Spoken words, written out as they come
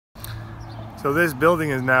So this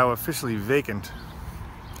building is now officially vacant,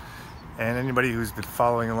 and anybody who's been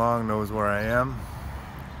following along knows where I am.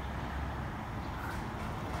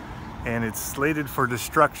 And it's slated for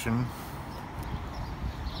destruction,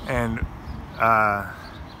 and I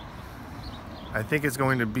think it's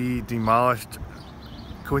going to be demolished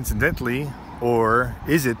coincidentally, or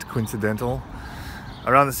is it coincidental,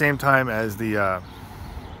 around the same time as the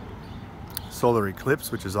solar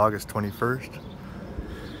eclipse, which is August 21st.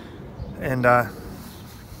 And I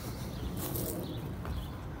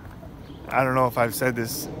don't know if I've said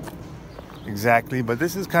this exactly, but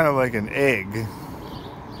this is kind of like an egg,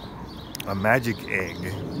 a magic egg.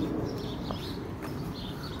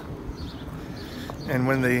 And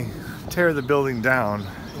when they tear the building down,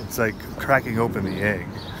 it's like cracking open the egg.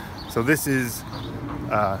 So this is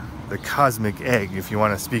the cosmic egg, if you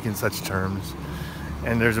want to speak in such terms.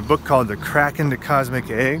 And there's a book called The Crack in the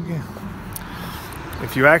Cosmic Egg.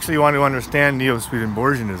 If you actually want to understand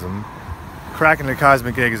Neo-Swedenborgianism, cracking the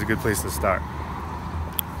cosmic egg is a good place to start.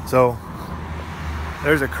 So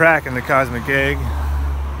there's a crack in the cosmic egg.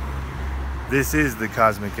 This is the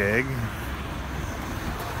cosmic egg.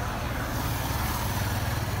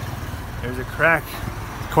 There's a crack,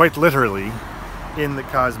 quite literally, in the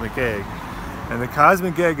cosmic egg. And the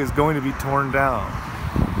cosmic egg is going to be torn down.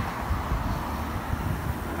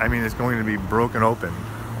 I mean, it's going to be broken open.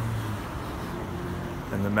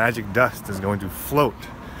 And the magic dust is going to float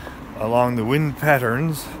along the wind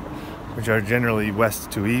patterns, which are generally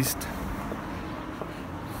west to east,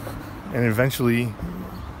 and eventually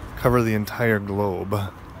cover the entire globe.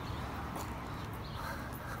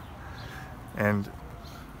 And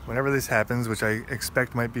whenever this happens, which I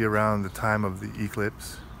expect might be around the time of the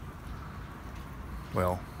eclipse,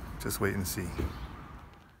 well, just wait and see.